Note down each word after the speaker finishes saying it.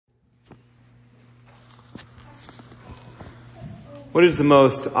What is the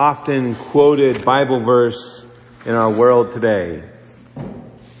most often quoted Bible verse in our world today?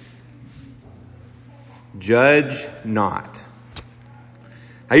 Judge not.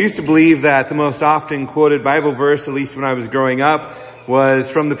 I used to believe that the most often quoted Bible verse, at least when I was growing up,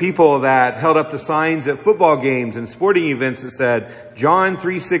 was from the people that held up the signs at football games and sporting events that said, John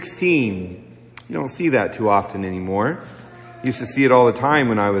 3:16. You don't see that too often anymore. I used to see it all the time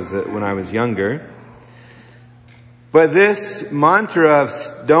when I was younger. But this mantra of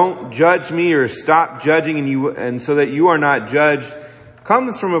don't judge me or stop judging and so that you are not judged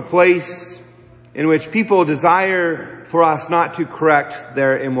comes from a place in which people desire for us not to correct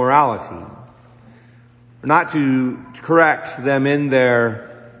their immorality, not to correct them in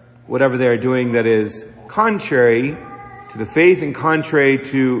their whatever they are doing that is contrary to the faith and contrary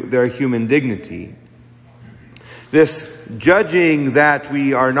to their human dignity. This judging that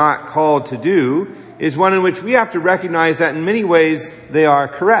we are not called to do is one in which we have to recognize that in many ways they are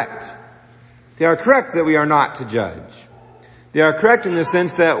correct. They are correct that we are not to judge. They are correct in the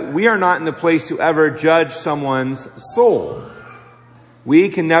sense that we are not in the place to ever judge someone's soul. We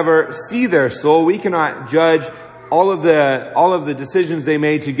can never see their soul. We cannot judge all of the decisions they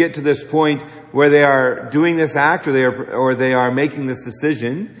made to get to this point where they are doing this act or they are making this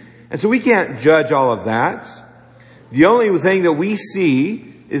decision. And so we can't judge all of that. The only thing that we see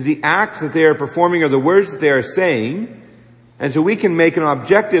is the acts that they are performing or the words that they are saying. And so we can make an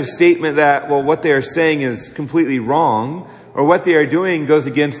objective statement that, well, what they are saying is completely wrong, or what they are doing goes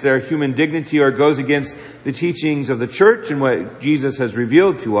against their human dignity or goes against the teachings of the church and what Jesus has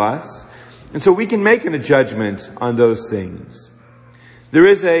revealed to us. And so we can make a judgment on those things. There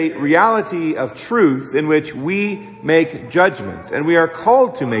is a reality of truth in which we make judgments, and we are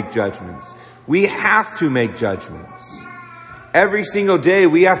called to make judgments. We have to make judgments. Every single day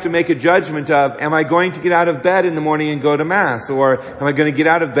we have to make a judgment of, am I going to get out of bed in the morning and go to Mass? Or am I going to get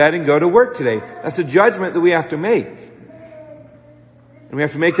out of bed and go to work today? That's a judgment that we have to make. And we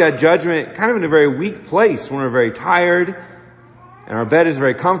have to make that judgment kind of in a very weak place when we're very tired and our bed is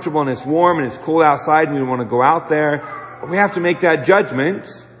very comfortable and it's warm and it's cold outside and we want to go out there. But we have to make that judgment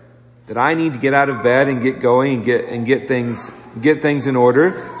that I need to get out of bed and get going and get things in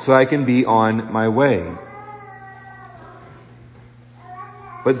order so I can be on my way.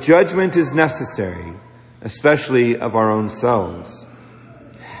 But judgment is necessary, especially of our own selves.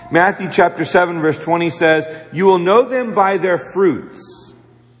 Matthew chapter 7 verse 20 says, you will know them by their fruits.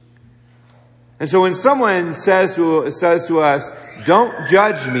 And so when someone says to us, don't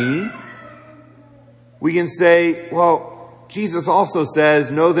judge me, we can say, well, Jesus also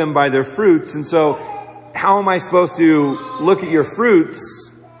says, know them by their fruits. And so how am I supposed to look at your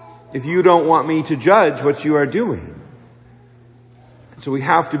fruits if you don't want me to judge what you are doing? So we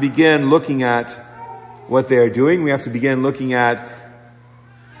have to begin looking at what they are doing. We have to begin looking at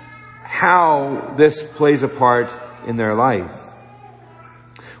how this plays a part in their life.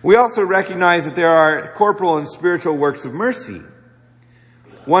 We also recognize that there are corporal and spiritual works of mercy.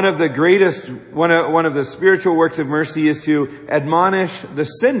 One of the spiritual works of mercy is to admonish the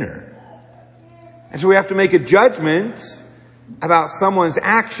sinner. And so we have to make a judgment about someone's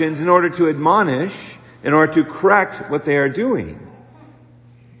actions in order to admonish, in order to correct what they are doing.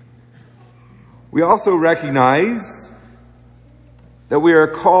 We also recognize that we are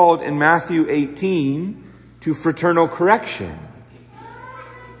called in Matthew 18 to fraternal correction.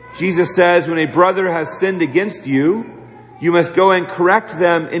 Jesus says when a brother has sinned against you, you must go and correct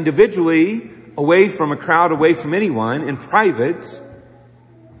them individually, away from a crowd, away from anyone, in private.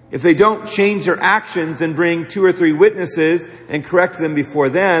 If they don't change their actions, then bring 2 or 3 witnesses and correct them before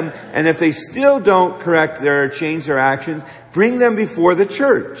them. And if they still don't change their actions, bring them before the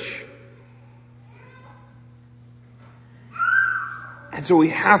church. And so we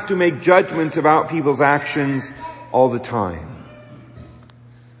have to make judgments about people's actions all the time.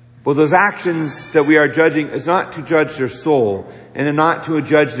 Well, those actions that we are judging is not to judge their soul and not to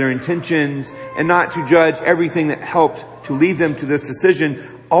judge their intentions and not to judge everything that helped to lead them to this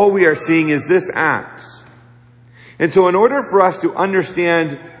decision. All we are seeing is this act. And so in order for us to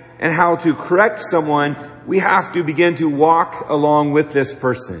understand and how to correct someone, we have to begin to walk along with this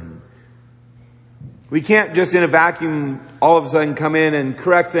person. We can't just in a vacuum all of a sudden come in and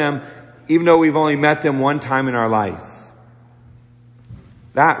correct them even though we've only met them one time in our life.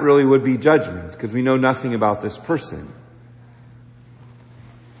 That really would be judgment because we know nothing about this person.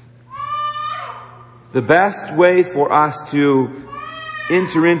 The best way for us to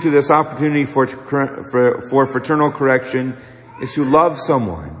enter into this opportunity for fraternal correction is to love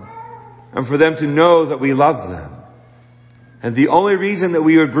someone and for them to know that we love them. And the only reason that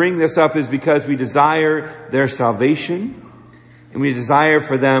we would bring this up is because we desire their salvation And we desire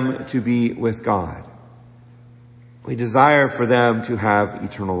for them to be with God. We desire for them to have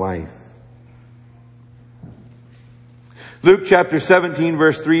eternal life. Luke chapter 17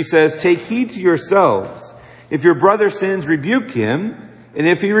 verse 3 says, "Take heed to yourselves. If your brother sins, rebuke him, and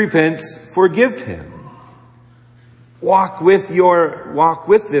if he repents, forgive him." Walk with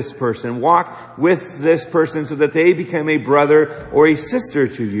this person. Walk with this person so that they become a brother or a sister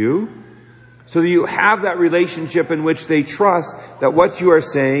to you, so that you have that relationship in which they trust that what you are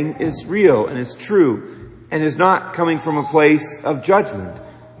saying is real and is true and is not coming from a place of judgment.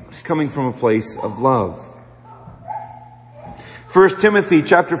 It's coming from a place of love. 1 Timothy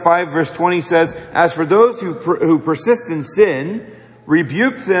chapter 5 verse 20 says, "As for those who persist in sin,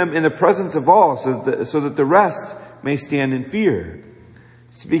 rebuke them in the presence of all, so that the rest may stand in fear."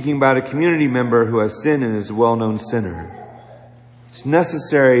 Speaking about a community member who has sinned and is a well-known sinner. It's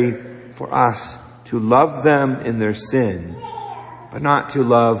necessary for us to love them in their sin, but not to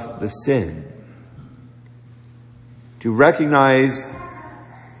love the sin. To recognize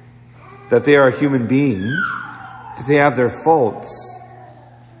that they are a human being, that they have their faults,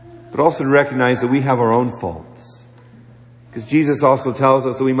 but also to recognize that we have our own faults. Because Jesus also tells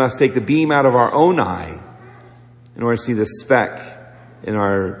us that we must take the beam out of our own eye in order to see the speck in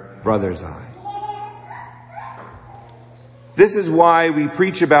our brother's eye. This is why we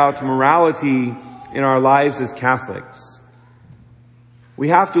preach about morality in our lives as Catholics. We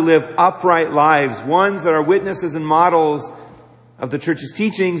have to live upright lives, ones that are witnesses and models of the Church's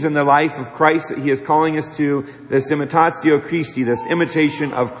teachings and the life of Christ that He is calling us to, this imitatio Christi, this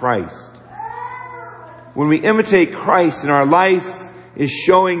imitation of Christ. When we imitate Christ and our life is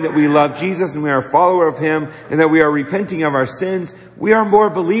showing that we love Jesus and we are a follower of Him and that we are repenting of our sins, we are more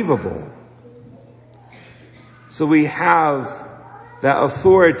believable. So we have that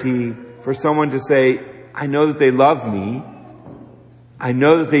authority for someone to say, I know that they love me. I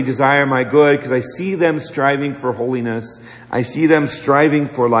know that they desire my good because I see them striving for holiness. I see them striving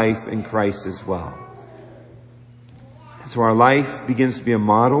for life in Christ as well. And so our life begins to be a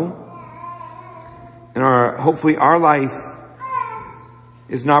model. And hopefully our life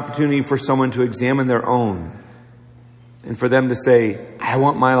is an opportunity for someone to examine their own. And for them to say, I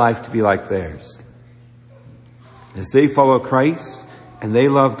want my life to be like theirs. As they follow Christ and they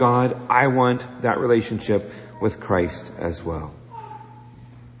love God, I want that relationship with Christ as well.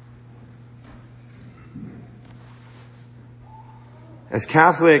 As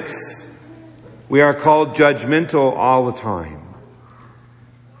Catholics, we are called judgmental all the time.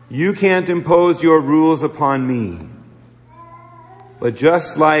 You can't impose your rules upon me. But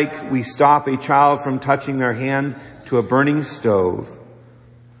just like we stop a child from touching their hand to a burning stove,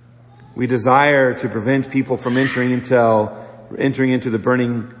 we desire to prevent people from entering into the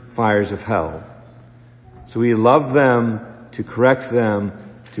burning fires of hell. So we love them to correct them,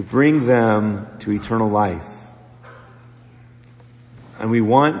 to bring them to eternal life. And we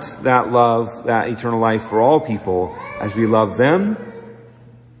want that love, that eternal life for all people as we love them,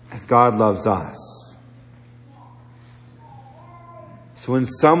 as God loves us. So when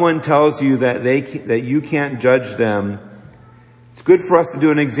someone tells you that you can't judge them, it's good for us to do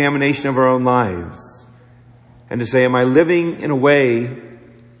an examination of our own lives and to say, am I living in a way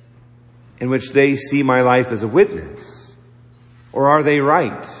in which they see my life as a witness? Or are they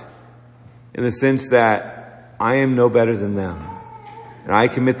right in the sense that I am no better than them? And I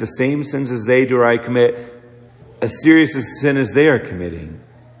commit the same sins as they do, or I commit as serious a sin as they are committing,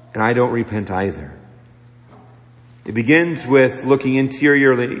 and I don't repent either. It begins with looking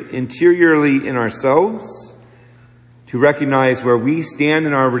interiorly in ourselves to recognize where we stand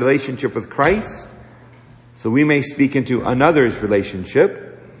in our relationship with Christ, so we may speak into another's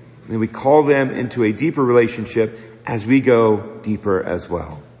relationship, and we call them into a deeper relationship as we go deeper as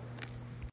well.